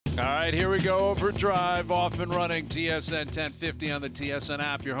All right, here we go. OverDrive, off and running. TSN 1050 on the TSN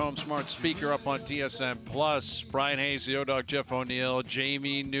app. Your home smart speaker up on TSN Plus. Bryan Hayes, the O-Dog, Jeff O'Neill,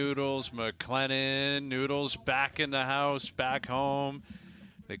 Jamie Noodles McLennan. Noodles back in the house, back home.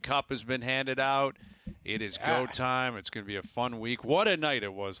 The cup has been handed out. It is go time. It's going to be a fun week. What a night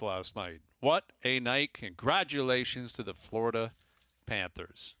it was last night. What a night. Congratulations to the Florida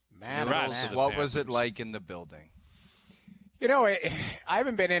Panthers. Man, what was it like in the building? You know, I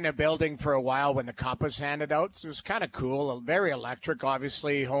haven't been in a building for a while when the cup was handed out. So it was kind of cool, very electric,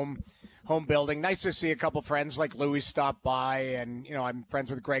 obviously, home building. Nice to see a couple friends like Louis stop by, and, you know, I'm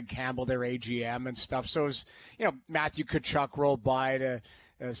friends with Greg Campbell, their AGM and stuff. So it was, you know, Matthew Tkachuk rolled by to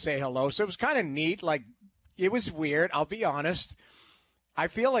say hello. So it was kind of neat. Like, it was weird. I'll be honest. I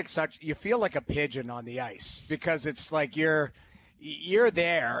feel like you feel like a pigeon on the ice because it's like you're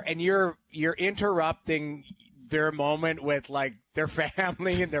there and you're interrupting their moment with like their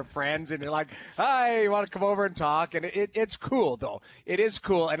family and their friends, and you're like, hi, you want to come over and talk? And it's cool, though. It is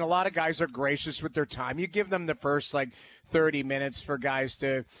cool, and a lot of guys are gracious with their time. You give them the first like 30 minutes for guys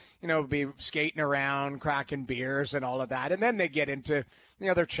to, you know, be skating around, cracking beers and all of that, and then they get into, you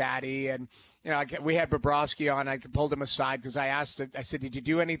know, they're chatty. And, you know, we had Bobrovsky on. I pulled him aside because I said, did you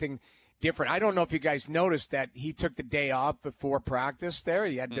do anything different? I don't know if you guys noticed that he took the day off before practice there.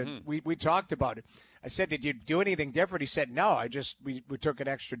 He had to, we talked about it. I said, did you do anything different? He said, no, we took an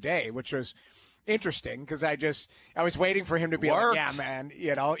extra day, which was interesting because I was waiting for him to be like, yeah, man,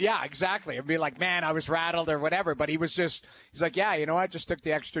 you know, yeah, exactly. I'd be like, man, I was rattled or whatever. But he's like, yeah, you know, I just took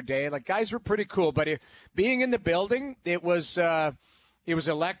the extra day. Like, guys were pretty cool. But being in the building, it was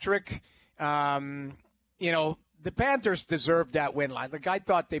electric. You know, the Panthers deserved that win. Like, I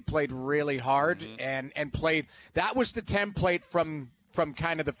thought they played really hard and played. That was the template from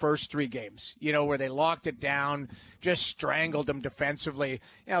kind of the first three games, you know, where they locked it down, just strangled them defensively.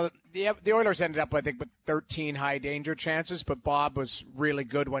 You know, the Oilers ended up, I think, with 13 high danger chances, but Bob was really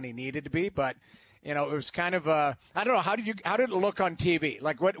good when he needed to be. But, you know, it was kind of I don't know, how did it look on TV?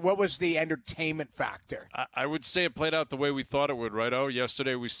 Like, what was the entertainment factor? I would say it played out the way we thought it would, right?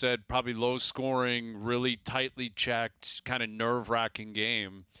 Yesterday we said probably low scoring, really tightly checked, kind of nerve-wracking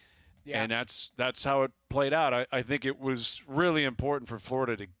game. Yeah. And that's how it played out. I think it was really important for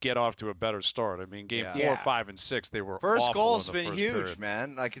Florida to get off to a better start. I mean, game 4, 5, and 6, they were first awful goal's in the been first huge, period.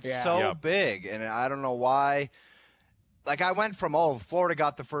 man. Like, it's so big, and I don't know why. Like, I went from, Florida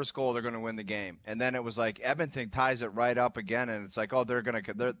got the first goal, they're going to win the game. And then it was like Edmonton ties it right up again, and it's like,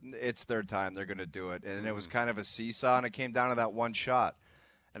 it's their time, they're going to do it. And it was kind of a seesaw, and it came down to that one shot.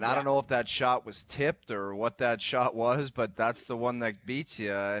 And I don't know if that shot was tipped or what that shot was, but that's the one that beats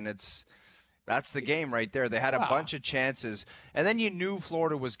you, and that's the game right there. They had a bunch of chances, and then you knew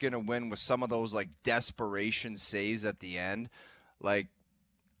Florida was going to win with some of those, like, desperation saves at the end. Like,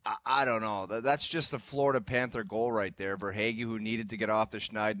 I don't know. That's just the Florida Panther goal right there. Verhaeghe, who needed to get off the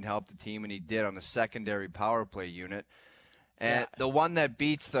schneid and help the team, and he did on the secondary power play unit. And the one that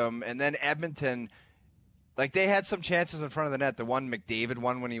beats them, and then Edmonton, like, they had some chances in front of the net. The one McDavid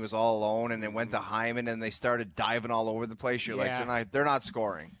one when he was all alone, and it went to Hyman, and they started diving all over the place. You're like, they're not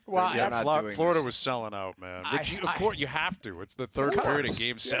scoring. Well, Florida was selling out, man. Which, of course, you have to. It's the third period of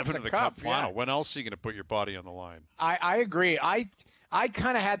Game 7 of the Cup final. Yeah. When else are you going to put your body on the line? I agree. I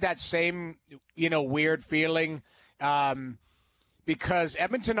kind of had that same, you know, weird feeling because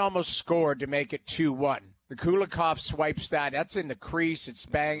Edmonton almost scored to make it 2-1. The Kulikov swipes that. That's in the crease. It's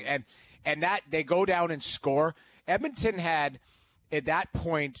bang. And that they go down and score. Edmonton had, at that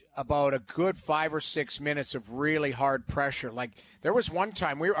point, about a good 5 or 6 minutes of really hard pressure. Like, there was one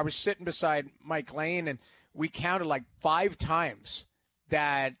time I was sitting beside Mike Lane, and we counted like 5 times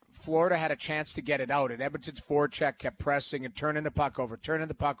that Florida had a chance to get it out, and Edmonton's forecheck kept pressing and turning the puck over.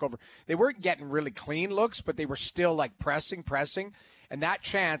 They weren't getting really clean looks, but they were still like pressing, and that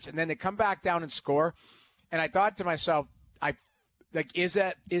chance, and then they come back down and score. And I thought to myself, is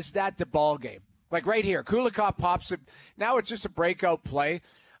that the ball game? Like, right here, Kulikov pops it. Now it's just a breakout play.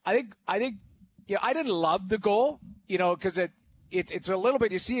 I think you know, I didn't love the goal, you know, because it's a little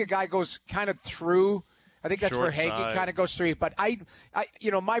bit. You see a guy goes kind of through. I think that's where Verhaeghe kind of goes through. But I,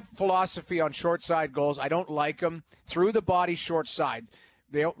 you know, my philosophy on short side goals, I don't like them through the body short side.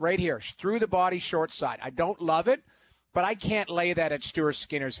 Right here, through the body short side. I don't love it, but I can't lay that at Stuart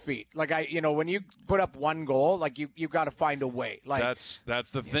Skinner's feet. Like, when you put up one goal, like you've got to find a way. Like,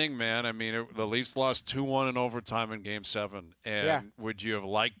 that's the thing, man. I mean, the Leafs lost 2-1 in overtime in Game 7. And would you have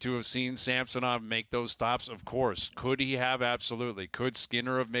liked to have seen Samsonov make those stops? Of course. Could he have? Absolutely. Could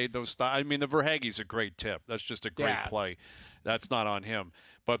Skinner have made those stops? I mean, the Verhaeghe's a great tip. That's just a great play. That's not on him.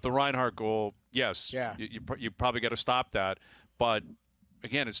 But the Reinhart goal, yes, you probably got to stop that. But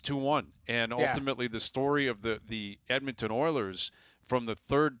again, it's 2-1. And ultimately the story of the Edmonton Oilers from the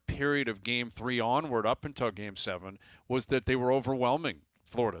third period of Game 3 onward up until Game 7 was that they were overwhelming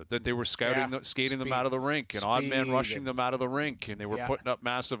Florida, that they were skating them out of the rink and odd man rushing them out of the rink, and they were putting up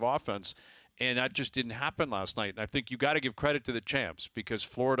massive offense. And that just didn't happen last night. And I think you got to give credit to the champs because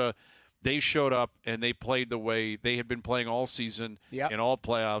Florida, they showed up and they played the way they had been playing all season in all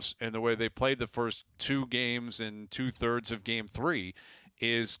playoffs, and the way they played the first 2 games and 2/3 of Game 3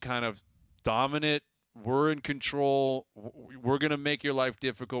 is kind of dominant. We're in control. We're going to make your life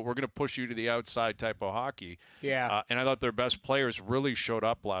difficult. We're going to push you to the outside type of hockey. Yeah. And I thought their best players really showed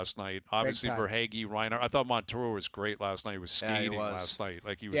up last night. Obviously, Verhaeghe, Reinhart. I thought Montour was great last night. He was skating last night.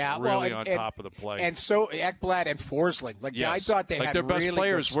 Like, he was really on top of the play. And so Ekblad and Forsling. I thought they had their best really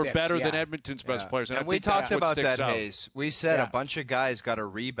players good were better than Edmonton's best players. And we talked about that, Hayes. We said a bunch of guys got a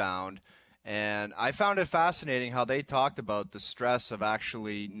rebound. And I found it fascinating how they talked about the stress of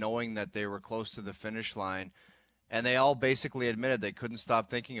actually knowing that they were close to the finish line. And they all basically admitted they couldn't stop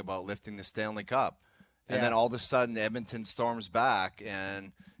thinking about lifting the Stanley Cup. And then all of a sudden, Edmonton storms back.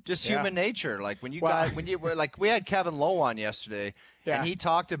 And just human nature. Like, when you were like, we had Kevin Lowe on yesterday, and he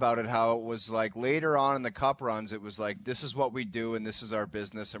talked about it, how it was like later on in the cup runs, it was like, this is what we do and this is our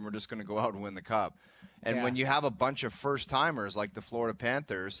business and we're just going to go out and win the cup. And when you have a bunch of first-timers like the Florida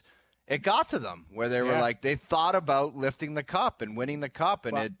Panthers, it got to them where they were like, they thought about lifting the cup and winning the cup,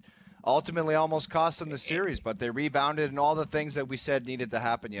 and it ultimately almost cost them the series, but they rebounded, and all the things that we said needed to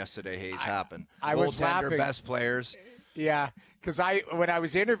happen yesterday, Hayes, happened. I was laughing. Best players. Yeah, because when I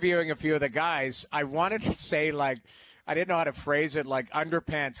was interviewing a few of the guys, I wanted to say, like, I didn't know how to phrase it, like,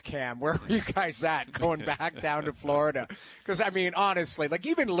 underpants Cam. Where were you guys at going back down to Florida? Because, I mean, honestly, like,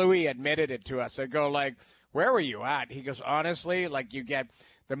 even Louis admitted it to us. I go, like, where were you at? He goes, honestly, like, you get –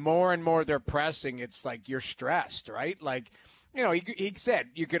 the more and more they're pressing, it's like you're stressed, right? Like, you know, he said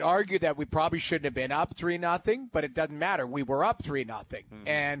you could argue that we probably shouldn't have been up 3-0, but it doesn't matter. We were up 3-0,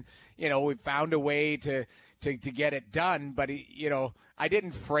 and you know, we found a way to get it done. But you know, I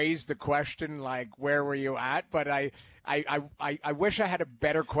didn't phrase the question like where were you at, but I wish I had a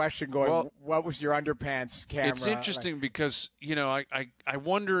better question going. Well, what was your underpants camera? It's interesting because, you know, I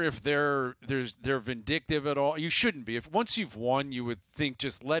wonder if they're vindictive at all. You shouldn't be. If once you've won, you would think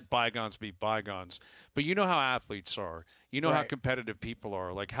just let bygones be bygones. But you know how athletes are. You know how competitive people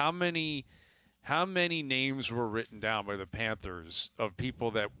are. Like, how many names were written down by the Panthers of people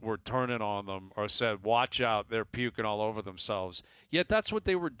that were turning on them or said, watch out, they're puking all over themselves. Yet that's what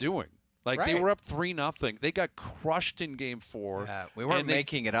they were doing. Like, they were up 3-0. They got crushed in Game 4. Yeah, we weren't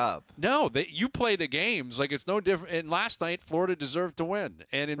making it up. No, you play the games. Like, it's no different. And last night, Florida deserved to win.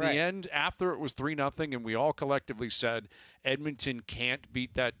 And in the end, after it was 3-0, and we all collectively said Edmonton can't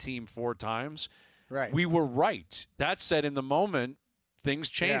beat that team 4 times, we were right. That said, in the moment, things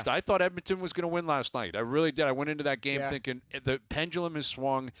changed. I thought Edmonton was going to win last night. I really did. I went into that game thinking the pendulum has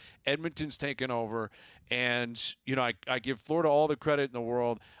swung. Edmonton's taken over. And, you know, I give Florida all the credit in the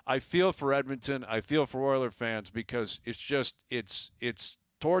world. I feel for Edmonton. I feel for Oiler fans because it's just it's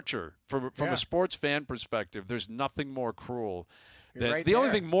torture. From a sports fan perspective, there's nothing more cruel. The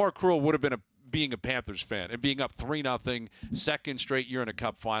only thing more cruel would have been being a Panthers fan and being up 3-0, second straight year in a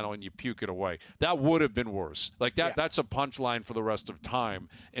cup final, and you puke it away. That would have been worse. Like that's a punchline for the rest of time,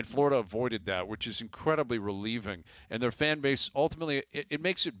 and Florida avoided that, which is incredibly relieving. And their fan base, ultimately, it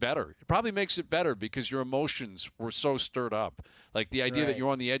makes it better. It probably makes it better because your emotions were so stirred up. Like the idea that you're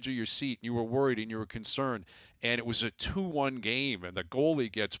on the edge of your seat, and you were worried and you were concerned, and it was a 2-1 game, and the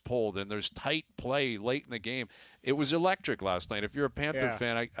goalie gets pulled, and there's tight play late in the game. It was electric last night. If you're a Panther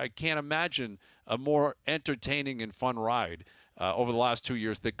fan, I can't imagine a more entertaining and fun ride over the last 2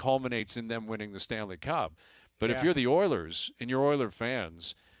 years that culminates in them winning the Stanley Cup. But if you're the Oilers and you're Oiler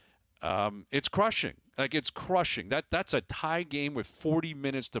fans, it's crushing. Like, it's crushing. That's a tie game with 40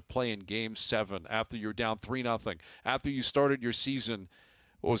 minutes to play in Game 7 after you're down 3-0. After you started your season,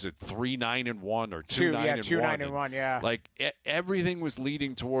 what was it, 3-9-1 or 2-9-1? 2-9-1, yeah. Like, everything was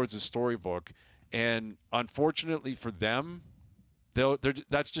leading towards a storybook. And unfortunately for them,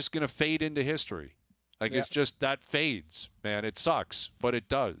 that's just going to fade into history. Like, it's just, that fades, man. It sucks, but it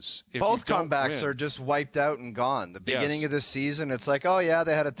does. Both comebacks are just wiped out and gone. The beginning of the season, it's like, oh, yeah,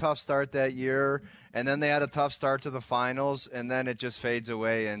 they had a tough start that year, and then they had a tough start to the finals, and then it just fades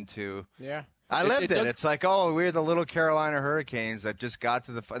away into I lived it. It's like, oh, we're the little Carolina Hurricanes that just got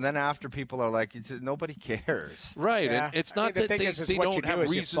to the – and then after people are like, nobody cares. Right. Yeah. And it's not that they don't have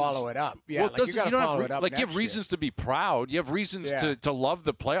reasons. You follow it up. Yeah, well, you don't follow it up. Like, you have reasons to be proud. You have reasons to love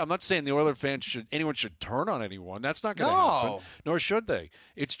the play. I'm not saying the Oilers fans anyone should turn on anyone. That's not going to happen. Nor should they.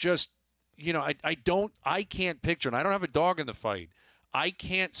 It's just, you know, I can't picture, and I don't have a dog in the fight. I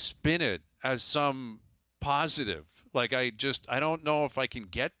can't spin it as some positive. Like, I don't know if I can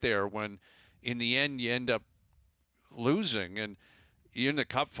get there when in the end you end up losing. And in the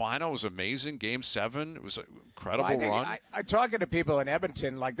Cup final, it was amazing. Game 7, it was an incredible run. I talking to people in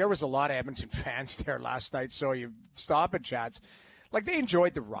Edmonton, like there was a lot of Edmonton fans there last night, so you stop at chats. Like they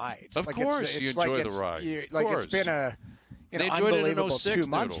enjoyed the ride. Of like course you enjoy the ride. It's been a they enjoyed it in 06, 2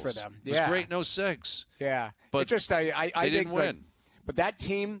 months Noodles. for them. It was great in 06. Yeah. But they didn't think win. But that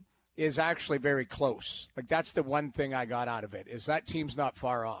team is actually very close. Like that's the one thing I got out of it is that team's not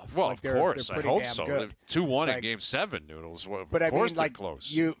far off. Well, like, of course, they're I pretty hope damn so. Good. 2-1 in Game 7, Noodles. Well, but of course I mean, like close.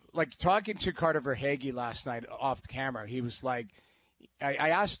 You like talking to Carter Verhaeghe last night off the camera. He was like, I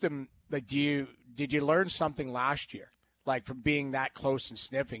asked him like, did you learn something last year, like from being that close and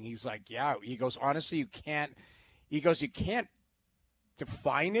sniffing? He's like, yeah. He goes, honestly, you can't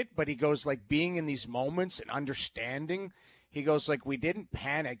define it, but he goes like being in these moments and understanding. He goes like we didn't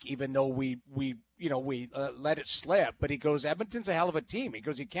panic even though we let it slip. But he goes Edmonton's a hell of a team. He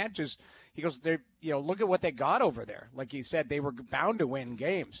goes you can't just. He goes they look at what they got over there. Like he said they were bound to win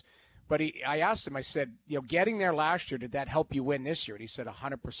games. But I asked him. I said getting there last year, did that help you win this year? And he said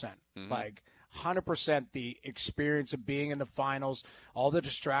 100%. Like 100% the experience of being in the finals, all the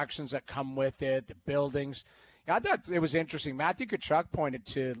distractions that come with it, the buildings. I thought it was interesting. Matthew Tkachuk pointed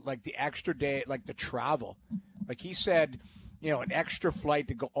to like the extra day, like the travel. Like he said, an extra flight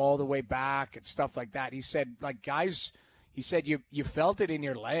to go all the way back and stuff like that. He said, like guys, he said you felt it in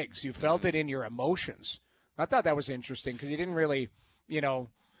your legs, you felt it in your emotions. I thought that was interesting because he didn't really,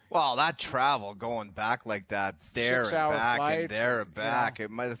 Well, that travel going back like that, there and back and there and back,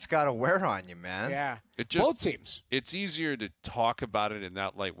 it's got to wear on you, man. Yeah, both teams. It's easier to talk about it in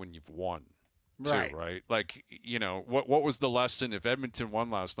that light when you've won. Too, right? Like, what was the lesson? If Edmonton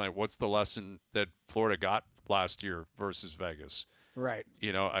won last night, what's the lesson that Florida got last year versus Vegas? Right.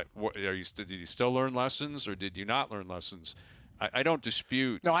 Did you still learn lessons or did you not learn lessons? I don't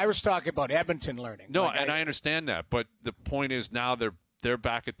dispute. No, I was talking about Edmonton learning. No, I understand that. But the point is now they're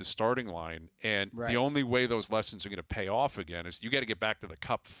back at the starting line. And the only way those lessons are going to pay off again is you got to get back to the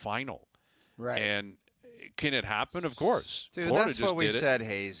Cup final. Right. And can it happen? Of course. Dude, Florida that's just what we did said,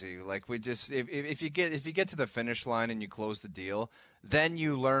 Hazy. Like we just if you get to the finish line and you close the deal, then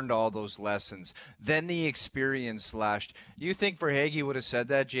you learned all those lessons. Then the experience last. You think Verhaeghe would have said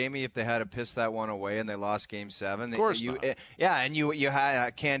that, Jamie, if they had to piss that one away and they lost Game 7? Of course not. Yeah, and you had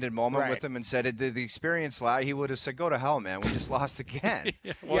a candid moment with him and said the experience last. He would have said, "Go to hell, man. We just lost again."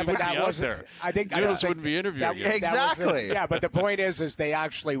 But that wasn't there. I think Noodles wouldn't be interviewing again. Exactly. But the point is they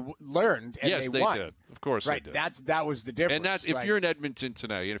actually learned and yes, they won. Did. Of course, they did. That was the difference. And that's if you're in Edmonton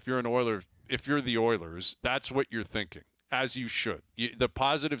tonight, and if you're an Oiler, if you're the Oilers, that's what you're thinking. As you should. The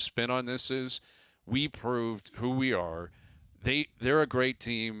positive spin on this is we proved who we are. They're a great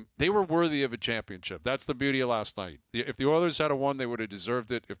team. They were worthy of a championship. That's the beauty of last night. If the Oilers had won, they would have deserved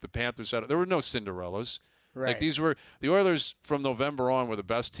it. If the Panthers had, there were no Cinderellas. Right. Like these were the Oilers from November on were the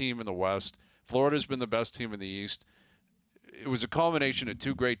best team in the West. Florida's been the best team in the East. It was a culmination of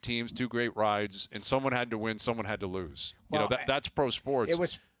two great teams, two great rides, and someone had to win, someone had to lose. Well, that's pro sports. It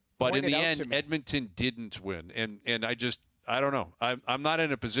was. But in the end, Edmonton didn't win, and I don't know. I'm not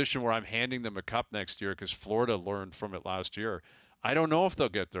in a position where I'm handing them a cup next year because Florida learned from it last year. I don't know if they'll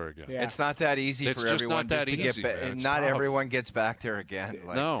get there again. Yeah. It's not that easy it's for just everyone. Not that just easy. Not everyone gets back there again.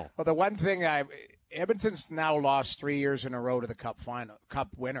 No. Well, the one thing Edmonton's now lost 3 years in a row to the Cup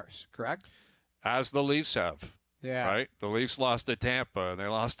winners, correct? As the Leafs have. Yeah. Right? The Leafs lost to Tampa, and they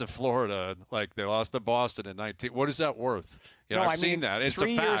lost to Florida, like they lost to Boston in 19. What is that worth? I've seen that. It's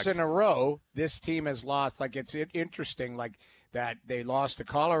 3 a fact. years in a row, this team has lost. Like, it's interesting, like, that they lost to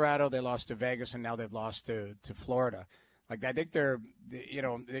Colorado, they lost to Vegas, and now they've lost to Florida. Like, I think there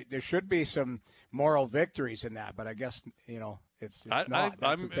should be some moral victories in that, but I guess, it's not.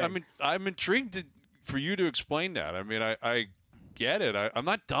 I'm intrigued for you to explain that. I mean, I get it. I'm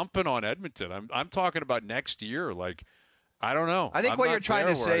not dumping on Edmonton. I'm talking about next year, like, I don't know. I think what you're trying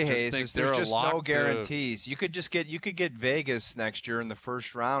to say, Hayes, is there's just no guarantees. You could get Vegas next year in the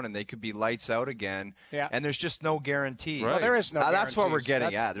first round, and they could be lights out again. Yeah. And there's just no guarantees. Right. Well, there is no guarantees. That's what we're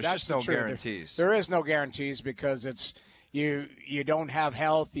getting at. There's just no guarantees. There is no guarantees because it's you don't have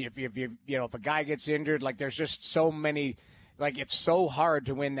health. If a guy gets injured, like there's just so many. Like it's so hard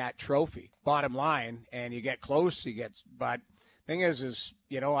to win that trophy. Bottom line, and you get close, but thing is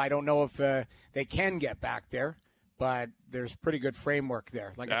I don't know if they can get back there. But there's pretty good framework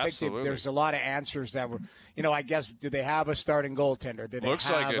there. Like I think there's a lot of answers that were, I guess, do they have a starting goaltender? Do they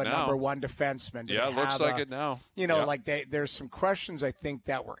have a number one defenseman? Looks like it now. Like there's some questions I think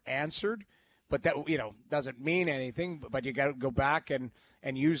that were answered, but that doesn't mean anything. But you got to go back and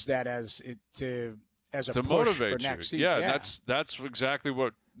use that as a to push motivate for next you. season. Yeah, that's exactly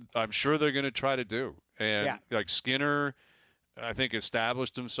what I'm sure they're going to try to do. And like Skinner, I think,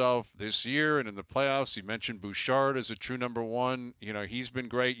 established himself this year and in the playoffs. He mentioned Bouchard as a true number one. He's been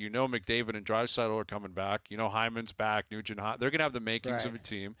great. McDavid and Draisaitl are coming back. Hyman's back. Nugent, they're going to have the makings of a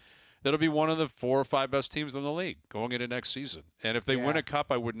team that'll be one of the 4 or 5 best teams in the league going into next season. And if they win a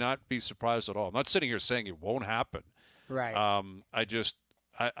cup, I would not be surprised at all. I'm not sitting here saying it won't happen. Right.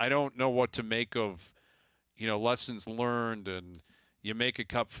 I don't know what to make of, lessons learned, and you make a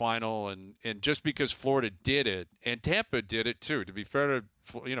cup final, and just because Florida did it, and Tampa did it too, to be fair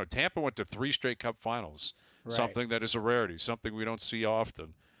to, Tampa went to 3 straight cup finals, something that is a rarity, something we don't see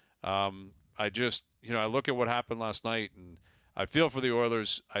often. I look at what happened last night, and I feel for the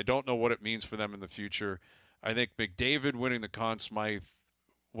Oilers. I don't know what it means for them in the future. I think McDavid winning the Conn Smythe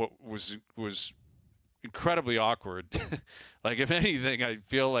was incredibly awkward. Like, if anything, I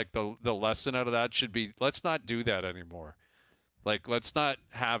feel like the lesson out of that should be, let's not do that anymore. Like, let's not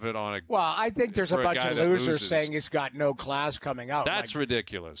have it on a. Well, I think there's a bunch of losers saying he's got no class coming out. That's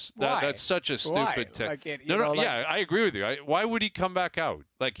ridiculous. Why? That's such a stupid technique. Yeah, I agree with you. Why would he come back out?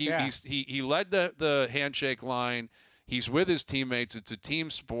 Like, he led the handshake line. He's with his teammates. It's a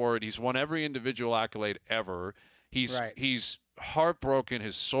team sport. He's won every individual accolade ever. He's heartbroken.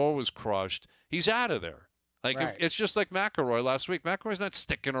 His soul was crushed. He's out of there. Like, it's just like McElroy last week. McElroy's not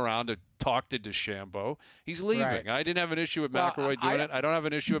sticking around to talk to DeChambeau. He's leaving. Right. I didn't have an issue with McElroy doing it. I don't have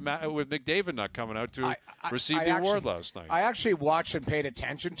an issue with McDavid not coming out to receive the award last night. I actually watched and paid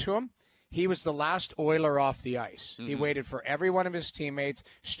attention to him. He was the last Oiler off the ice. Mm-hmm. He waited for every one of his teammates.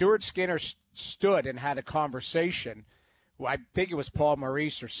 Stuart Skinner stood and had a conversation. I think it was Paul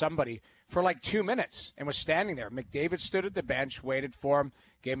Maurice or somebody, for like 2 minutes, and was standing there. McDavid stood at the bench, waited for him,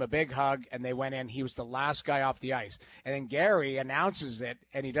 gave him a big hug, and they went in. He was the last guy off the ice. And then Gary announces it,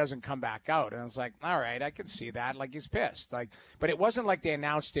 and he doesn't come back out. And I was like, all right, I can see that. Like, he's pissed. But it wasn't like they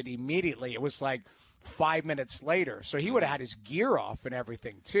announced it immediately. It was like 5 minutes later. So he would have had his gear off and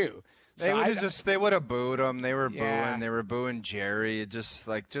everything, too. They would have booed him. They were booing. They were booing Jerry.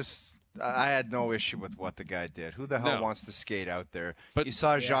 I had no issue with what the guy did. Who the hell wants to skate out there? But you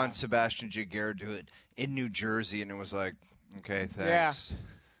saw Jean-Sebastien Giguère do it in New Jersey, and it was like, okay, thanks. Yeah.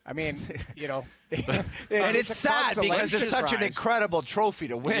 I mean, and it's sad because it's such an incredible trophy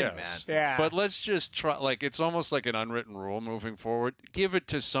to win, man. Yeah. But let's just try. Like, it's almost like an unwritten rule moving forward. Give it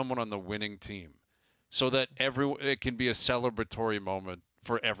to someone on the winning team, so that it can be a celebratory moment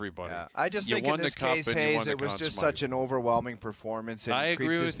for everybody. Yeah. I just think in this case, Hayes, it was just such an overwhelming performance. And I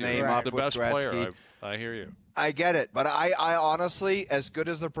agree with you. He was the best player. I hear you. I get it. But I honestly, as good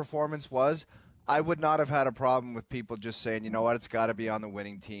as the performance was, I would not have had a problem with people just saying, you know what, it's got to be on the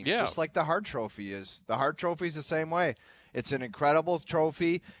winning team. Yeah. Just like the Hart Trophy is. The Hart Trophy is the same way. It's an incredible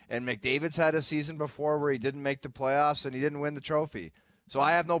trophy, and McDavid's had a season before where he didn't make the playoffs and he didn't win the trophy. So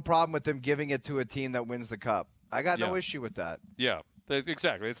I have no problem with them giving it to a team that wins the cup. I got no issue with that. Yeah.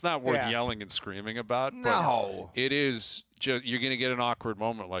 Exactly. It's not worth yelling and screaming about. No. But it is just, you're going to get an awkward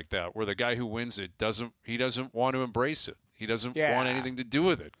moment like that where the guy who wins it doesn't want to embrace it. He doesn't want anything to do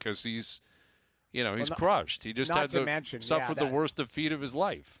with it because he's crushed. He just had to suffer the worst defeat of his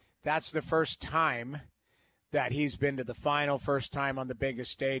life. That's the first time that he's been to the final, first time on the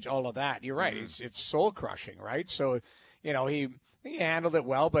biggest stage, all of that. You're right. Mm-hmm. It's soul crushing, right? So, he handled it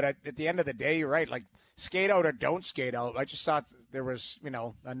well, but at the end of the day, you're right. Like, skate out or don't skate out. I just thought there was,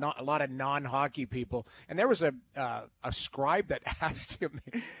 a lot of non-hockey people, and there was a scribe that asked him,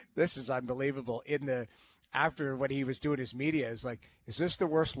 this is unbelievable, after when he was doing his media, is like, is this the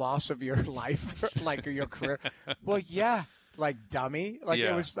worst loss of your life, like, or your career? Well, yeah. Like, dummy. Like,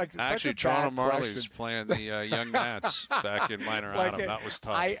 it was like actually, Toronto Marlies playing the young Nats back in minor Adam. That was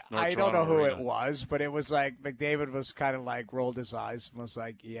tough. I don't know who it was, but it was like McDavid was kind of like rolled his eyes and was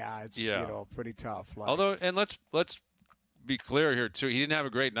like, it's pretty tough. Like, although, and let's be clear here too, he didn't have a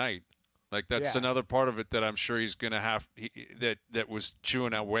great night. Like, that's another part of it that I'm sure he's going to have. That was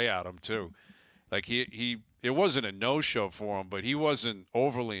chewing away at him too. Like, it wasn't a no-show for him, but he wasn't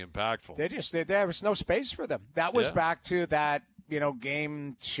overly impactful. There was no space for them. That was back to that,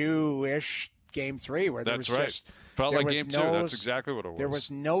 game 2-ish, game 3, where there was just felt like game 2. That's exactly what it was. There was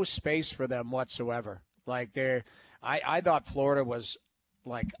no space for them whatsoever. Like, I thought Florida was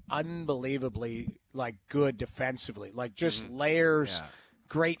like unbelievably like good defensively, like just layers.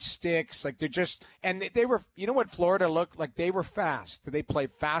 great sticks. Like they're just, and they were, you know what Florida looked like? They were fast. They played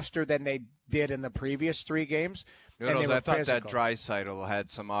faster than they did in the previous 3 games. Noodles, and they were I thought physical. that Draisaitl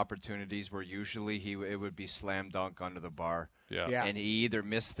had some opportunities where usually it would be slam dunk under the bar. Yeah. And he either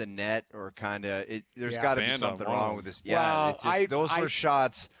missed the net or kind of there's Yeah. got to be Fanned something on one wrong of with this. Well, Yeah, it's just, those were I-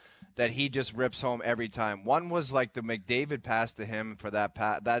 shots that he just rips home every time. One was like the McDavid pass to him for that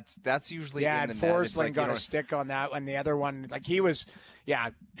pass. That's usually in the and net. It's Forsling like, got a stick on that, and the other one, like he was,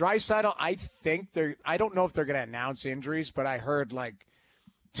 Draisaitl. I think I don't know if they're going to announce injuries, but I heard like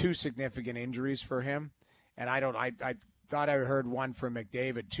 2 significant injuries for him, and I thought I heard one for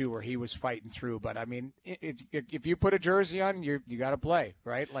McDavid too, where he was fighting through. But I mean, if you put a jersey on, you got to play,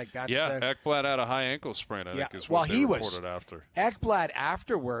 right? Like that's Ekblad had a high ankle sprain. I think is what they reported after. Ekblad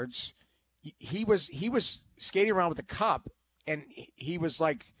afterwards, he was skating around with the cup, and he was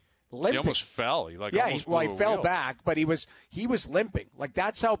like limping. He almost fell. He fell back, but he was limping. Like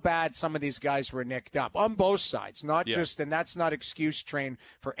that's how bad some of these guys were nicked up on both sides. Not just, and that's not excuse train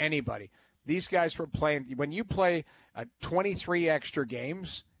for anybody. These guys were playing. When you play 23 extra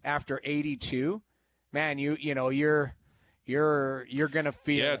games after 82, man, you're gonna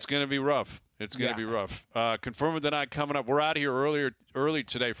feel. Yeah, it's gonna be rough. It's going to be rough. Confirm or deny coming up. We're out of here early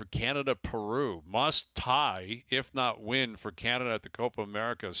today for Canada-Peru. Must tie, if not win, for Canada at the Copa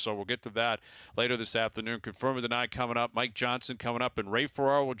America. So we'll get to that later this afternoon. Confirm or deny coming up. Mike Johnson coming up, and Ray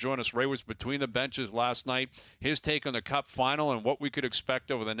Ferraro will join us. Ray was between the benches last night. His take on the Cup final and what we could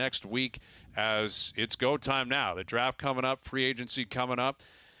expect over the next week as it's go time now. The draft coming up, free agency coming up.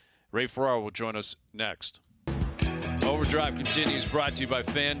 Ray Ferraro will join us next. Overdrive continues, brought to you by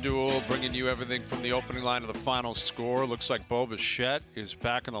FanDuel, bringing you everything from the opening line to the final score. Looks like Bo Bichette is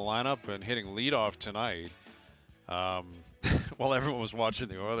back in the lineup and hitting leadoff tonight. While everyone was watching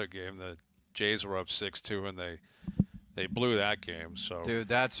the Oilers game, the Jays were up 6-2, and they blew that game. So, dude,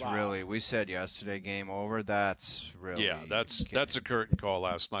 that's really, we said yesterday, game over. That's really, that's a curtain call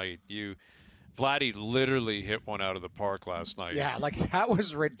last night. Vladdy literally hit one out of the park last night. Yeah, like that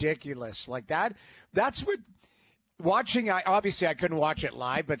was ridiculous. Like that's what. Watching, obviously I couldn't watch it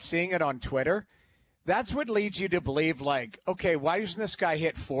live, but seeing it on Twitter, that's what leads you to believe, like, okay, why doesn't this guy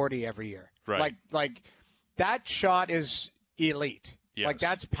hit 40 every year? Right. Like that shot is elite. Yes. Like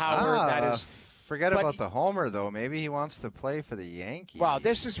that's power. That is. Forget about the homer, though. Maybe he wants to play for the Yankees. Wow,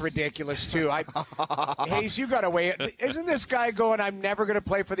 this is ridiculous, too. Hayes, you got to wait. Isn't this guy going, I'm never going to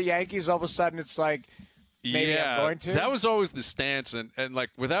play for the Yankees? All of a sudden it's like, maybe I'm going to? That was always the stance, and like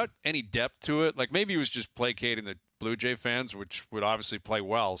without any depth to it, like maybe he was just placating the Blue Jay fans, which would obviously play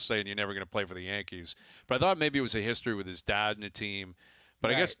well, saying you're never going to play for the Yankees. But I thought maybe it was a history with his dad and the team. But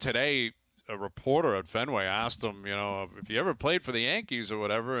I guess today a reporter at Fenway asked him, if you ever played for the Yankees or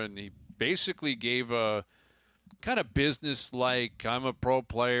whatever, and he basically gave a kind of business-like, I'm a pro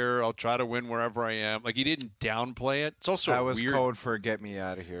player, I'll try to win wherever I am. Like he didn't downplay it. It's also that was weird. Code for get me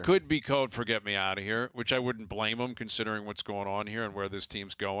out of here. Could be code for get me out of here, which I wouldn't blame him considering what's going on here and where this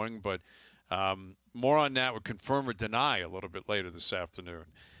team's going. But more on that would confirm or deny a little bit later this afternoon.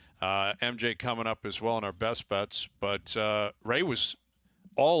 MJ coming up as well in our best bets. But Ray was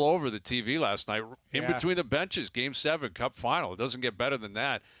all over the TV last night, in between the benches, Game 7, Cup final. It doesn't get better than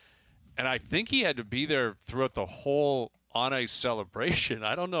that. And I think he had to be there throughout the whole on-ice celebration.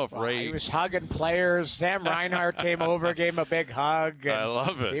 I don't know if Ray... He was hugging players. Sam Reinhart came over, gave him a big hug. I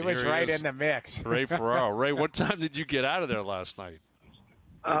love it. He was right in the mix. Ray Ferraro. Ray, what time did you get out of there last night?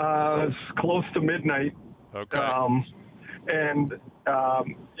 It's close to midnight. Okay.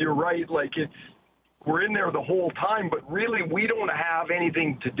 You're right. Like we're in there the whole time, but really we don't have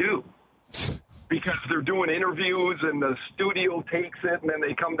anything to do because they're doing interviews and the studio takes it, and then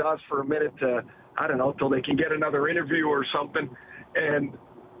they come to us for a minute to, I don't know, till they can get another interview or something. And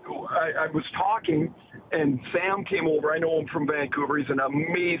I was talking, and Sam came over. I know him from Vancouver. He's an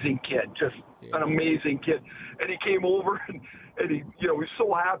amazing kid, just an amazing kid. And he came over, and he, was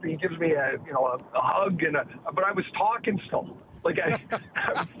so happy. He gives me a hug, but I was talking still. Like I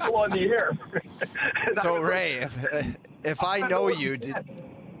was still on the air. So Ray, if I know you,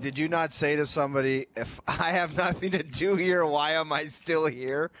 did you not say to somebody, if I have nothing to do here, why am I still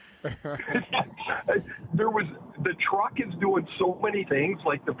here? The truck is doing so many things,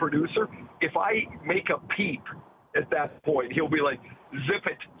 like the producer. If I make a peep at that point, he'll be like, zip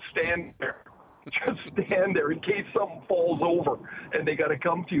it, stand there. Just stand there in case something falls over and they got to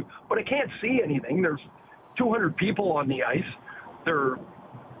come to you. But I can't see anything. There's 200 people on the ice.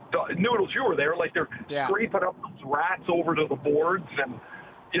 Noodles, you were there. Like they're scraping up those rats over to the boards, and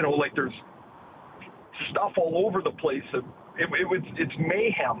like there's stuff all over the place. It's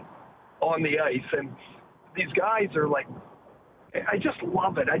mayhem on the ice, and these guys are like I just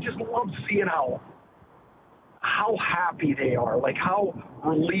love it. I just love seeing how happy they are, like how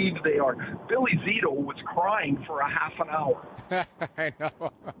relieved they are. Billy Zito was crying for a half an hour. I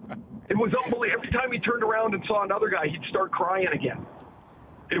know. It was unbelievable. Every time he turned around and saw another guy, he'd start crying again.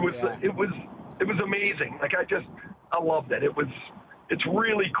 It was amazing. Like I loved it. It's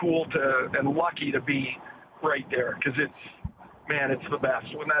really cool and lucky to be right there, because it's the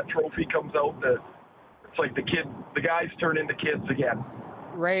best. When that trophy comes out, it's like the guys turn into kids again.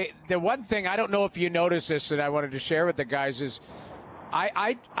 Ray, the one thing, I don't know if you noticed this, and I wanted to share with the guys, is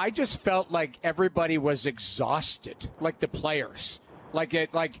I just felt like everybody was exhausted, like the players.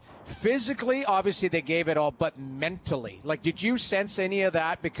 Like physically, obviously they gave it all, but mentally. Like, did you sense any of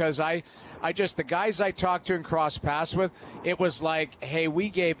that? Because the guys I talked to and crossed paths with, it was like, hey, we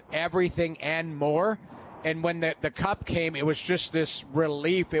gave everything and more. And when the cup came, it was just this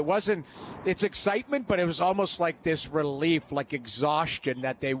relief. It's excitement, but it was almost like this relief, like exhaustion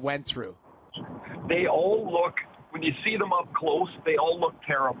that they went through. They all look, when you see them up close, they all look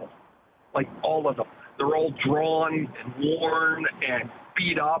terrible. Like, all of them. They're all drawn and worn and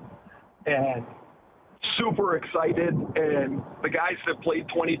beat up and super excited. And the guys that played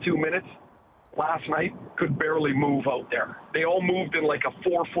 22 minutes last night could barely move out there. They all moved in like a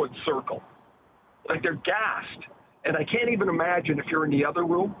 4-foot circle. Like, they're gassed. And I can't even imagine if you're in the other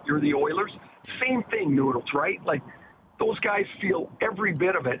room, you're the Oilers. Same thing, Noodles, right? Like, those guys feel every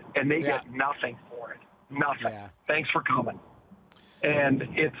bit of it, and they get nothing for it. Nothing. Yeah. Thanks for coming. And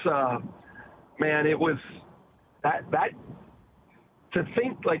it's, man, it was that to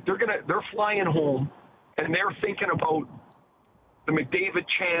think, like, they're flying home, and they're thinking about the McDavid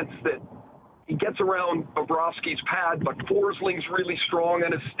chance that he gets around Bobrovsky's pad, but Forsling's really strong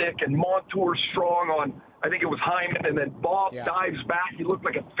on his stick, and Montour's strong on, I think it was Hyman, and then Bob dives back. He looked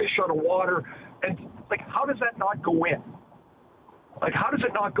like a fish out of water. And, like, how does that not go in? Like, how does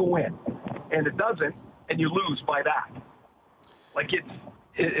it not go in? And it doesn't, and you lose by that. Like,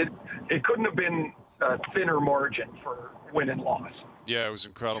 it couldn't have been a thinner margin for win and loss. Yeah, it was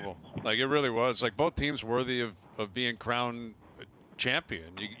incredible. Like, it really was. Like, both teams worthy of being crowned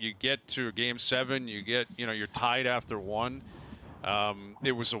champion. You get to Game 7, you're tied after 1.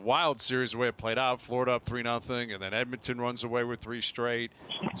 It was a wild series the way it played out. Florida up 3-0, and then Edmonton runs away with 3 straight.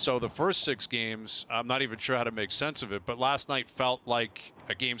 So the first 6 games, I'm not even sure how to make sense of it, but last night felt like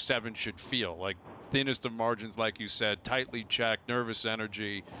a Game 7 should feel. Like, thinnest of margins, like you said, tightly checked, nervous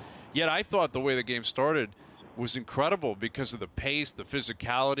energy. Yet I thought the way the game started was incredible because of the pace, the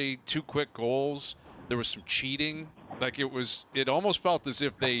physicality, 2 quick goals. There was some cheating. Like, it almost felt as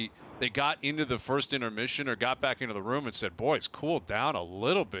if they got into the first intermission or got back into the room and said, boys, cool down a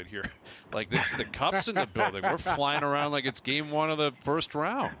little bit here. Like, the Cup's in the building. We're flying around like it's Game 1 of the first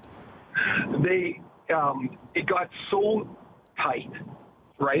round. It got so tight,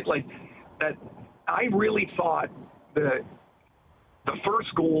 right? Like, that I really thought the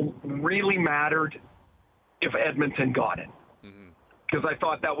first goal really mattered if Edmonton got it. Because I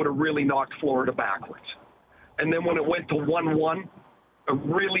thought that would have really knocked Florida backwards. And then when it went to 1-1, it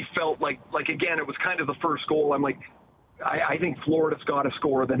really felt like again, it was kind of the first goal. I'm like, I think Florida's got to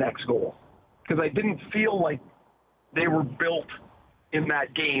score the next goal. Because I didn't feel like they were built in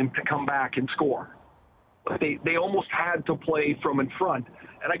that game to come back and score. But they almost had to play from in front.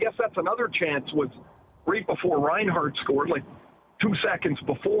 And I guess that's another chance was right before Reinhart scored, like 2 seconds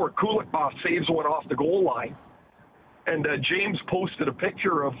before, Kulikov saves one off the goal line. And James posted a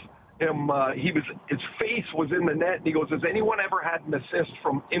picture of him. His face was in the net, and he goes, "Has anyone ever had an assist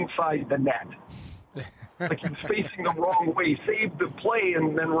from inside the net?" Like, he was facing the wrong way, saved the play,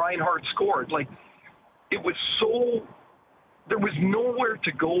 and then Reinhart scored. Like, it was so, there was nowhere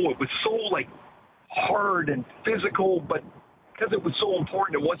to go. It was so, like, hard and physical, but because it was so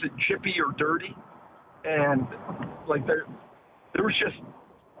important, it wasn't chippy or dirty. And, like, there was just,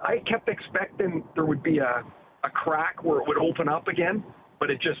 I kept expecting there would be a crack where it would open up again,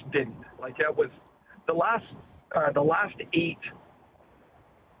 but it just didn't. Like, that was the last 8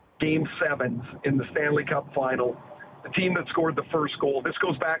 Game 7s in the Stanley Cup final. The team that scored the first goal, this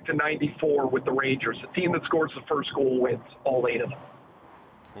goes back to 94 with the Rangers. The team that scores the first goal wins all 8 of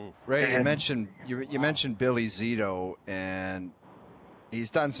them. Ray, you mentioned Billy Zito, and he's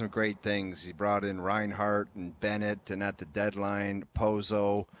done some great things. He brought in Reinhart and Bennett, and at the deadline,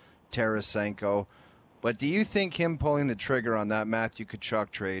 Pozo, Tarasenko. But do you think him pulling the trigger on that Matthew Tkachuk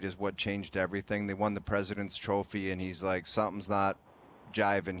trade is what changed everything? They won the President's Trophy, and he's like, something's not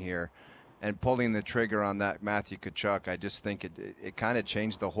jiving here. And pulling the trigger on that Matthew Tkachuk, I just think it kind of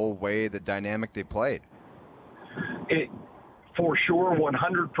changed the whole way, the dynamic they played. For sure,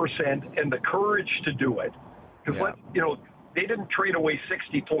 100%, and the courage to do it. Because, they didn't trade away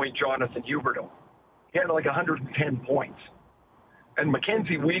 60-point Jonathan Huberdeau. He had like 110 points. And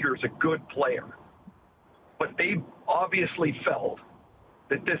Mackenzie Weegar's a good player. But they obviously felt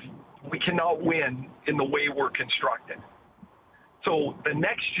that we cannot win in the way we're constructed. So the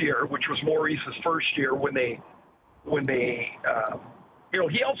next year, which was Maurice's first year, when they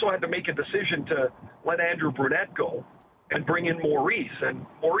he also had to make a decision to let Andrew Brunette go and bring in Maurice. And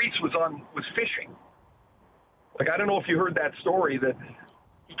Maurice was fishing. Like, I don't know if you heard that story that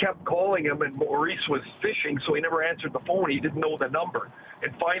he kept calling him and Maurice was fishing, so he never answered the phone. He didn't know the number.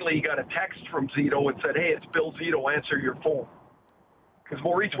 And finally he got a text from Zito and said, "Hey, it's Bill Zito, answer your phone." Because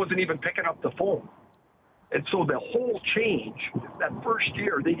Maurice wasn't even picking up the phone. And so the whole change, that first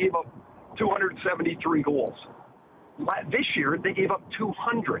year, they gave up 273 goals. This year, they gave up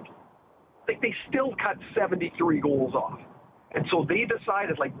 200. Like, they still cut 73 goals off. And so they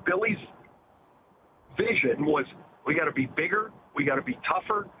decided, like, Billy's vision was, we got to be bigger, we got to be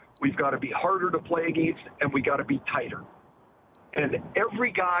tougher, we've got to be harder to play against, and we got to be tighter. And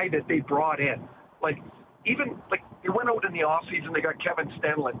every guy that they brought in, like, even, like, they went out in the offseason, they got Kevin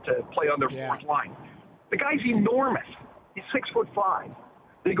Stenlund to play on their fourth line. The guy's enormous. He's 6'5".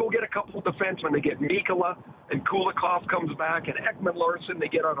 They go get a couple of defensemen. They get Mikkola, and Kulikov comes back, and Ekman Larsson, they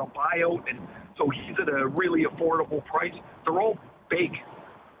get on a buyout, and so he's at a really affordable price. They're all big.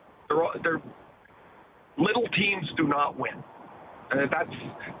 They're little teams do not win. And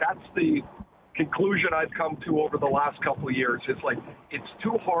that's the conclusion I've come to over the last couple of years. It's like, it's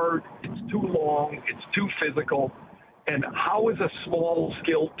too hard, it's too long, it's too physical, and how is a small,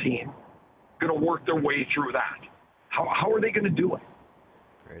 skilled team going to work their way through that? How are they going to do it?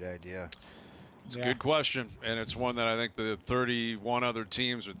 Great idea. It's a good question, and it's one that I think the 31 other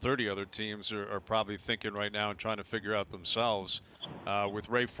teams or 30 other teams are probably thinking right now and trying to figure out themselves. With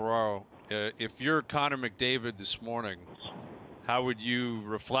Ray Ferraro, if you're Connor McDavid this morning, how would you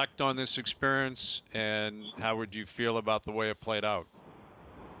reflect on this experience, and how would you feel about the way it played out?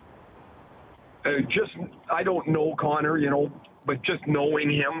 I don't know Connor, but just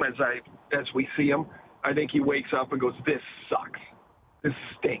knowing him as we see him, I think he wakes up and goes, "This sucks. This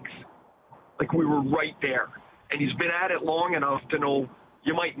stinks." Like, we were right there. And he's been at it long enough to know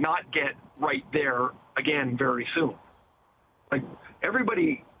you might not get right there again very soon. Like,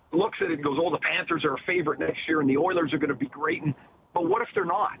 everybody looks at it and goes, "Oh, the Panthers are a favorite next year and the Oilers are going to be great." But what if they're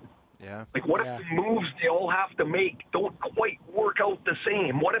not? Yeah. Like, what if the moves they all have to make don't quite work out the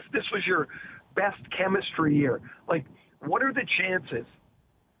same? What if this was your best chemistry year? Like, what are the chances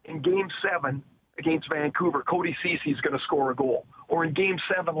in Game 7 against Vancouver, Cody Ceci's going to score a goal? Or in Game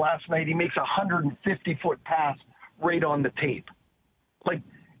 7 last night, he makes a 150-foot pass right on the tape. Like,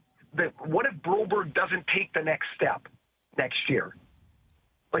 what if Broberg doesn't take the next step next year?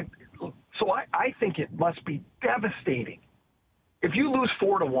 Like, so I think it must be devastating. If you lose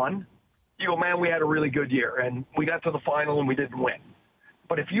 4-1, you go, "Man, we had a really good year, and we got to the final and we didn't win."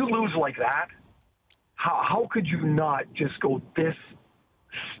 But if you lose like that, how could you not just go, "This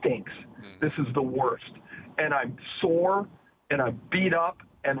stinks. This is the worst. And I'm sore, and I'm beat up,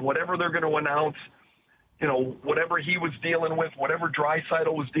 and whatever they're going to announce, whatever he was dealing with, whatever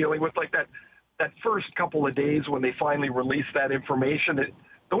Draisaitl was dealing with," like that first couple of days when they finally released that information,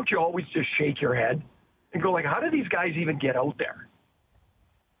 don't you always just shake your head and go, like, how do these guys even get out there?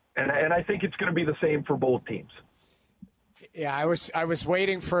 And I think it's going to be the same for both teams. Yeah, I was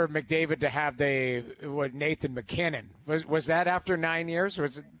waiting for McDavid to have Nathan McKinnon. Was that after 9 years?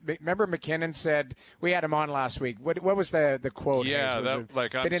 Remember McKinnon said, we had him on last week. What was the quote? Yeah, I'm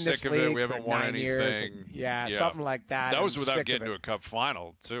sick of it. We haven't won anything. Years. Yeah, something like that. That was without getting to a Cup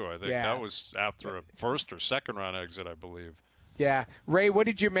final too. I think that was after a first or second round exit, I believe. Yeah, Ray, what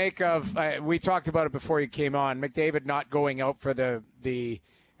did you make of? We talked about it before you came on. McDavid not going out for the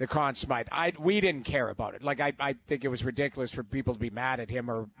Conn Smythe. We didn't care about it. Like, I think it was ridiculous for people to be mad at him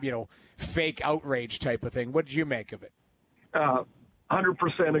or, fake outrage type of thing. What did you make of it?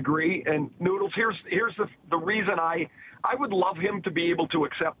 100% agree. And Noodles, here's the reason I would love him to be able to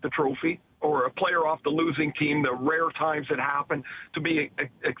accept the trophy, or a player off the losing team, the rare times it happened, to be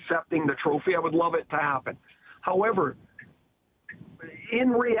accepting the trophy. I would love it to happen. However, in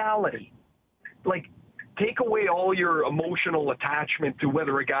reality, like, take away all your emotional attachment to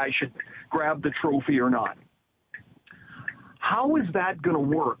whether a guy should grab the trophy or not. How is that going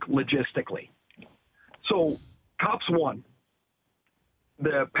to work logistically? So, Cup's won.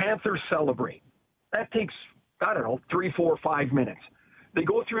 The Panthers celebrate. That takes, 3, 4, 5 minutes. They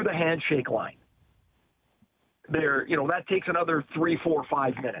go through the handshake line. That takes another 3, 4,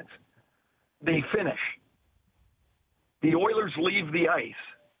 5 minutes. They finish. The Oilers leave the ice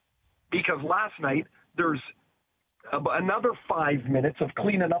because last night there's another 5 minutes of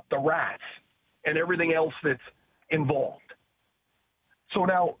cleaning up the rats and everything else that's involved. So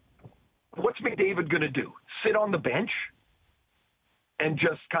now, what's McDavid going to do? Sit on the bench and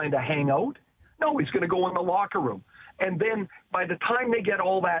just kind of hang out? No, he's going to go in the locker room. And then by the time they get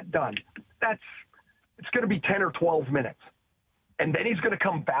all that done, it's going to be 10 or 12 minutes. And then he's going to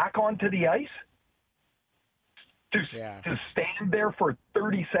come back onto the ice to stand there for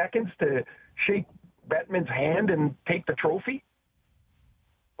 30 seconds to shake Bettman's hand and take the trophy?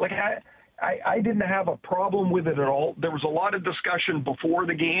 Like, I didn't have a problem with it at all. There was a lot of discussion before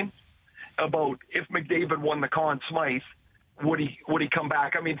the game about if McDavid won the Conn Smythe, would he come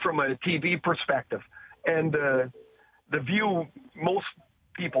back? I mean, from a TV perspective. And the view most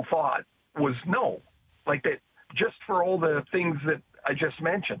people thought was no. Like that, just for all the things that I just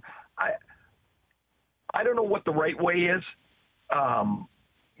mentioned. I don't know what the right way is.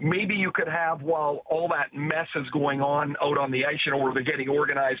 Maybe you could have, while all that mess is going on out on the ice, where they're getting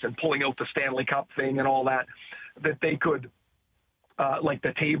organized and pulling out the Stanley Cup thing and all that, that they could, like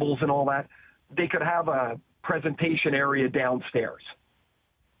the tables and all that, they could have a presentation area downstairs.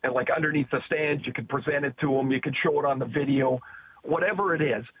 And like underneath the stands, you could present it to them. You could show it on the video, whatever it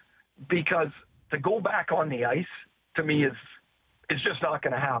is, because to go back on the ice, to me, is just not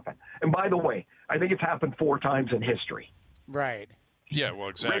going to happen. And by the way, I think it's happened 4 times in history. Right. Yeah, well,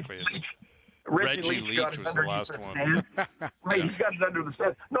 exactly. Reggie Leach was the last one. Right, he got it under the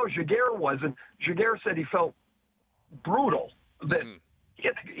stand. No, Jaguar wasn't. Jaguar said he felt brutal. That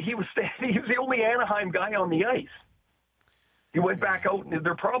he was the only Anaheim guy on the ice. He went back out, and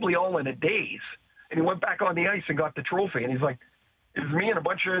they're probably all in a daze. And he went back on the ice and got the trophy. And he's like, "It was me and a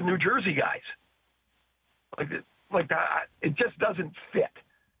bunch of New Jersey guys." Like that, it just doesn't fit.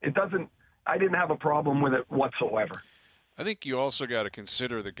 It doesn't. I didn't have a problem with it whatsoever. I think you also got to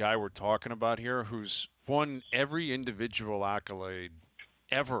consider the guy we're talking about here, who's won every individual accolade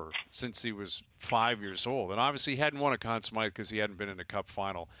ever since he was 5 years old. And obviously he hadn't won a Conn Smythe because he hadn't been in a Cup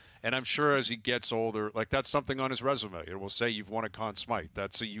final. And I'm sure as he gets older, like that's something on his resume. It will say you've won a Conn Smythe.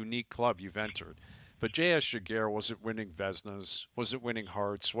 That's a unique club you've entered. But J.S. Jaguar wasn't winning Vezinas, wasn't winning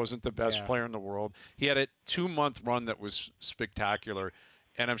Hearts, wasn't the best player in the world. He had a 2-month run that was spectacular.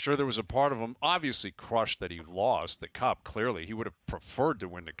 And I'm sure there was a part of him obviously crushed that he lost the Cup. Clearly, he would have preferred to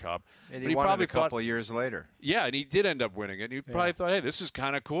win the Cup. And he won it a couple of years later. Yeah, and he did end up winning it. And he probably thought, hey, this is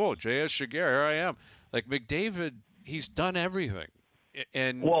kind of cool. J.S. Jaguar, here I am. Like McDavid, he's done everything.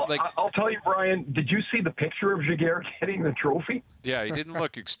 And well, like, I'll tell you, Brian, did you see the picture of Jaguar getting the trophy? Yeah, he didn't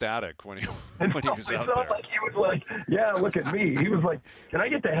look ecstatic when he was out there. Like he was like, yeah, look at me. He was like, can I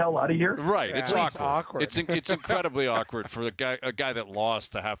get the hell out of here? Right. Yeah, it's awkward. It's incredibly awkward for a guy that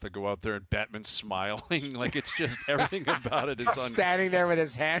lost to have to go out there and Bettman smiling. Like it's just everything about it is standing there with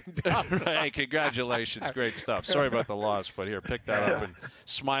his hand up. Right. Congratulations. Great stuff. Sorry about the loss, but here, pick that up and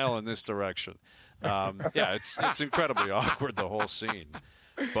smile in this direction. Yeah, it's incredibly awkward, the whole scene.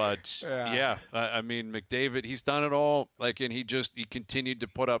 But I mean, McDavid, he's done it all. Like, and he continued to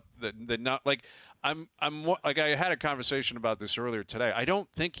put up the not like I'm like I had a conversation about this earlier today. I don't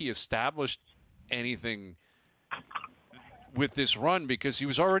think he established anything with this run because he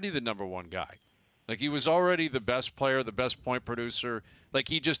was already the number one guy. Like he was already the best player, the best point producer. Like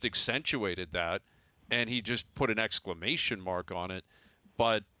he just accentuated that, and he just put an exclamation mark on it.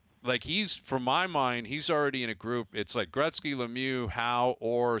 But like from my mind, he's already in a group. It's like Gretzky, Lemieux, Howe,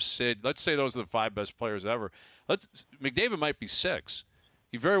 Orr, Sid. Let's say those are the 5 best players ever. McDavid might be 6.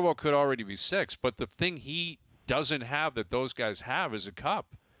 He very well could already be 6. But the thing he doesn't have that those guys have is a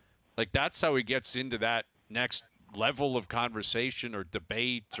cup. Like that's how he gets into that next level of conversation or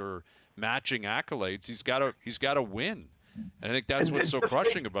debate or matching accolades. He's got to win. And I think that's what's so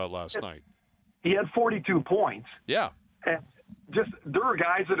crushing about last night. He had 42 points. Yeah. And there are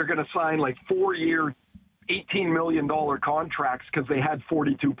guys that are going to sign like 4-year, $18 million contracts because they had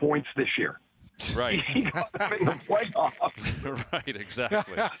 42 points this year. Right. He got them in the playoffs. Right,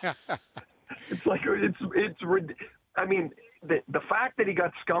 exactly. It's like I mean, the fact that he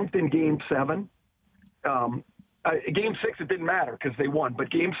got skunked in Game 7, Game 6 it didn't matter because they won,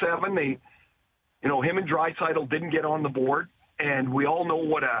 but Game 7 him and Draisaitl didn't get on the board, and we all know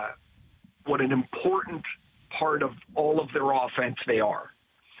what an important part of all of their offense they are.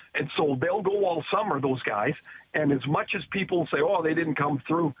 And so they'll go all summer, those guys, and as much as people say, oh, they didn't come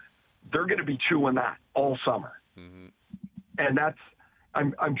through, they're going to be chewing that all summer. Mm-hmm. And that's,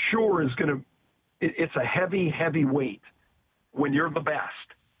 I'm sure is going to, it's a heavy weight when you're the best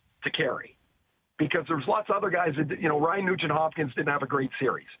to carry. Because there's lots of other guys that, Ryan Nugent-Hopkins didn't have a great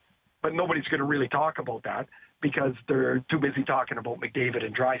series, but nobody's going to really talk about that because they're too busy talking about McDavid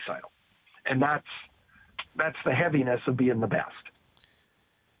and Draisaitl. And that's the heaviness of being the best.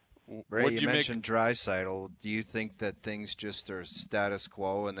 Ray, you mentioned Draisaitl. Do you think that things just are status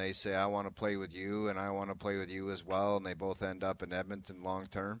quo and they say, I want to play with you and I want to play with you as well, and they both end up in Edmonton long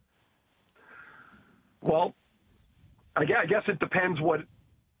term? Well, I guess it depends what,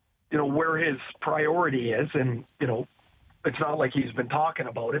 where his priority is. And, it's not like he's been talking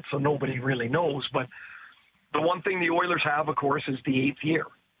about it, so nobody really knows. But the one thing the Oilers have, of course, is the 8th year.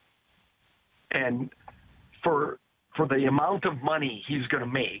 And for the amount of money he's going to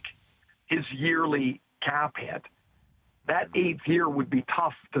make, his yearly cap hit, that 8th year would be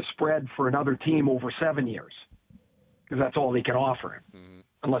tough to spread for another team over 7 years, because that's all they can offer him,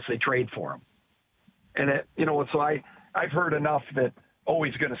 unless they trade for him. And so I've heard enough that,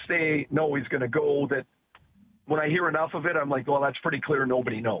 he's going to stay, no, he's going to go, that when I hear enough of it, I'm like, well, that's pretty clear.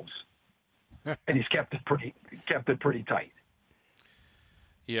 Nobody knows. And he's kept it pretty tight.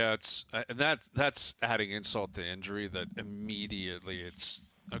 Yeah, that's adding insult to injury. That immediately it's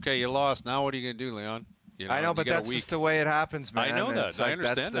okay. You lost. Now what are you going to do, Leon? I know, but that's just the way it happens, man. I know that. I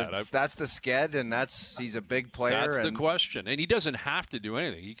understand that. That's the sked, and he's a big player. That's the question. And he doesn't have to do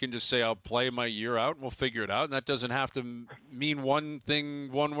anything. He can just say, I'll play my year out, and we'll figure it out. And that doesn't have to mean one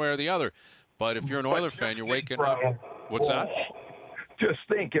thing one way or the other. But if you're an Oiler fan, you're waking up. What's that? Just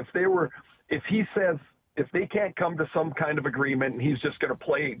think, if he says, if they can't come to some kind of agreement and he's just going to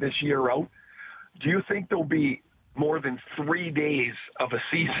play this year out, do you think there'll be more than 3 days of a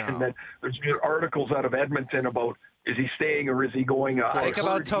season that there's articles out of Edmonton about, is he staying or is he going? Think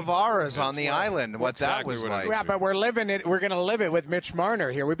about Tavares on the island, what that was like. Yeah, but we're living it. We're going to live it with Mitch Marner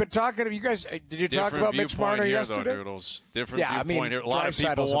here. We've been talking to you guys. Did you talk about Mitch Marner yesterday? Different viewpoint here. A lot of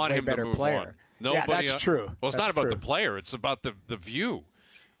people want him to move on. Nobody, that's true. Well, it's not about the player. It's about the view.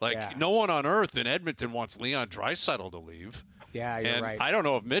 No one on earth in Edmonton wants Leon Draisaitl to leave. Yeah, you're right. I don't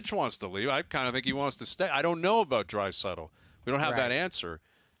know if Mitch wants to leave. I kind of think he wants to stay. I don't know about Draisaitl. We don't have that answer.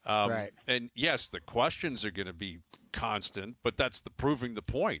 And, yes, the questions are going to be constant, but that's proving the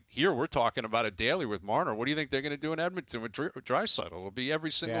point. Here we're talking about it daily with Marner. What do you think they're going to do in Edmonton with Draisaitl? It'll be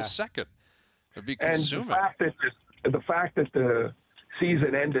every single second. It'll be consuming. And the fact that the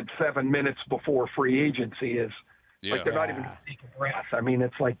season ended 7 minutes before free agency is like they're not even taking a breath. I mean,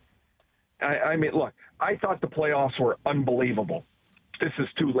 it's like, I mean, look, I thought the playoffs were unbelievable. This is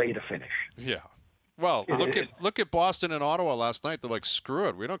too late to finish. Yeah. Well, look at Boston and Ottawa last night. They're like, screw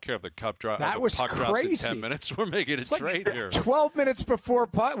it. We don't care if the puck drops in 10 minutes. We're making a trade here. 12 minutes before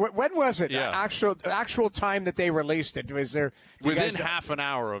puck. When was it? Actual time that they released it. Was there within half an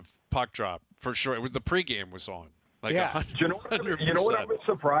hour of puck drop for sure? It was the pregame was on. Like 100%. You know what I was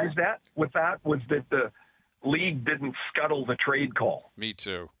surprised at with that was that the league didn't scuttle the trade call. Me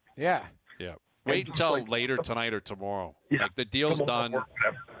too. Yeah. Yeah. Wait until later tonight or tomorrow. Yeah. Like the deal's done.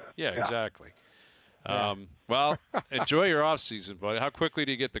 Yeah, exactly. Well, enjoy your off season, buddy. How quickly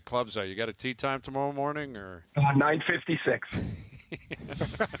do you get the clubs out? You got a tea time tomorrow morning, or 9:56?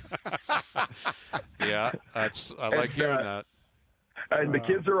 Yeah, I like hearing that. And the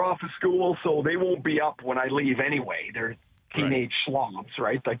kids are off of school, so they won't be up when I leave anyway. They're teenage slobs,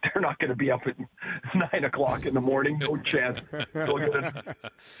 right? Like they're not going to be up at 9 o'clock in the morning. No chance. They'll get a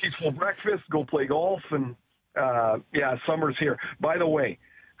peaceful breakfast, go play golf, and summer's here. By the way,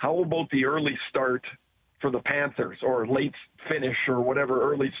 how about the early start for the Panthers, or late finish, or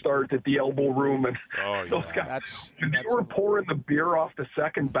whatever, early start at the Elbow Room? And those guys, they were pouring the beer off the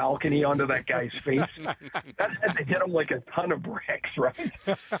second balcony onto that guy's face. That had to hit him like a ton of bricks, right?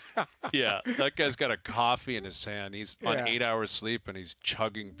 Yeah, that guy's got a coffee in his hand. He's on 8 hours sleep, and he's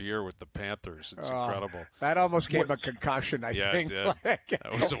chugging beer with the Panthers. It's incredible. That almost gave a concussion, I think. Yeah, it did.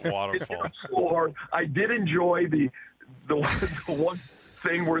 That was a waterfall. It was so hard. I did enjoy the one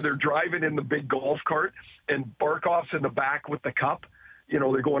thing where they're driving in the big golf cart and Barkov's in the back with the cup. You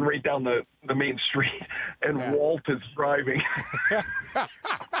know, they're going right down the main street, and Walt is driving.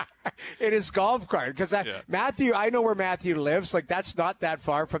 In his golf cart. Because Matthew, I know where Matthew lives. Like, that's not that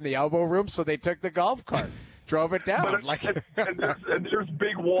far from the Elbow Room, so they took the golf cart. Drove it down. And there's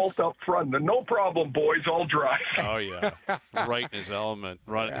big Walt up front. No problem, boys. I'll drive. Oh, yeah. Right in his element.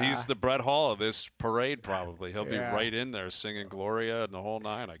 He's the Brett Hall of this parade, probably. He'll be right in there singing Gloria and the whole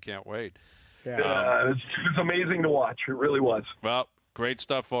nine. I can't wait. Yeah. It's amazing to watch. It really was. Well, great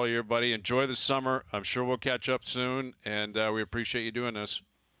stuff all year, buddy. Enjoy the summer. I'm sure we'll catch up soon, and we appreciate you doing this.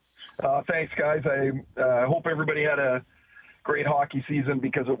 Thanks, guys. I hope everybody had a great hockey season,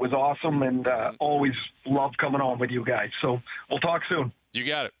 because it was awesome, and always love coming on with you guys. So we'll talk soon. You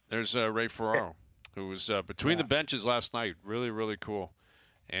got it. There's Ray Ferraro, who was between the benches last night. Really, really cool.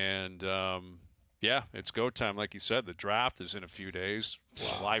 And Yeah, it's go time. Like you said, the draft is in a few days.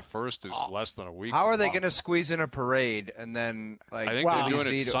 July 1st is less than a week. How are they going to squeeze in a parade and then like? I think they're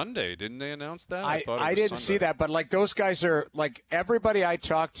doing it Sunday. Didn't they announce that? I thought it was didn't Sunday. see that, but like those guys are like everybody I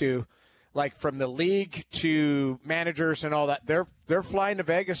talk to, like from the league to managers and all that. They're flying to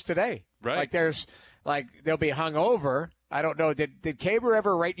Vegas today. Right. Like they'll be hung over. I don't know. Did Kaber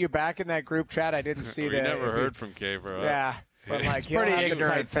ever write you back in that group chat? I didn't see that. We never heard from Kaber. Yeah. But like, pretty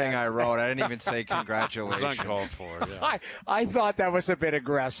ignorant thing I wrote. I didn't even say congratulations. It was uncalled for. Yeah. I thought that was a bit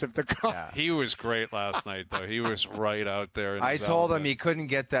aggressive. He was great last night, though. He was right out there. I told him he couldn't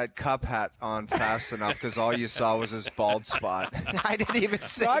get that cup hat on fast enough because all you saw was his bald spot. I didn't even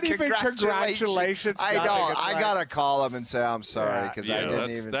say not even congratulations. I know. I gotta call him and say I'm sorry because I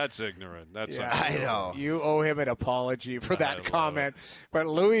didn't even. That's ignorant. That's I know. You owe him an apology for that comment. But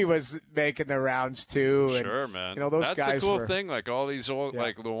Louis was making the rounds too. Sure, and, man. You know those that's guys the cool were, thing. Like all these old,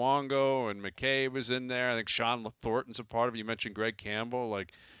 like Luongo and McKay was in there. I think Sean Thornton's a part of it. You mentioned Greg Campbell.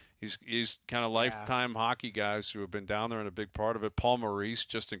 Like he's kind of lifetime hockey guys who have been down there and a big part of it. Paul Maurice,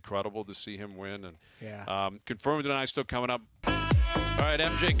 just incredible to see him win. And confirm or deny still coming up. All right,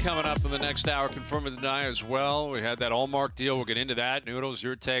 MJ coming up in the next hour. Confirm or deny as well. We had that Allmark deal. We'll get into that. Noodles,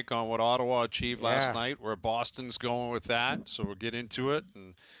 your take on what Ottawa achieved last night, where Boston's going with that. So we'll get into it.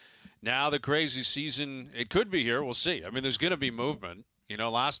 And now the crazy season, it could be here. We'll see. I mean, there's going to be movement. You know,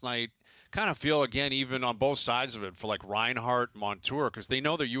 last night, kind of feel, again, even on both sides of it for like Reinhart, Montour, because they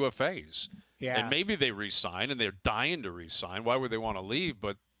know they're UFAs. Yeah. And maybe they re-sign, and they're dying to re-sign. Why would they want to leave?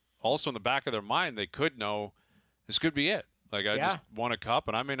 But also in the back of their mind, they could know this could be it. Like, I just won a cup,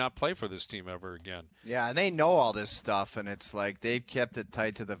 and I may not play for this team ever again. Yeah, and they know all this stuff, and it's like they've kept it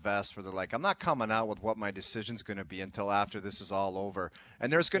tight to the vest where they're like, I'm not coming out with what my decision's going to be until after this is all over.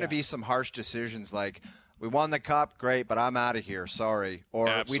 And there's going to be some harsh decisions like, we won the cup, great, but I'm out of here, sorry.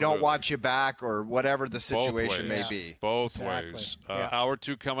 Or we don't want you back, or whatever the situation may be. Both ways. Hour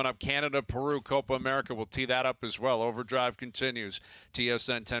 2 coming up. Canada, Peru, Copa America. We'll tee that up as well. Overdrive continues.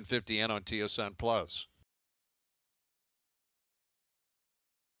 TSN 1050 and on TSN Plus.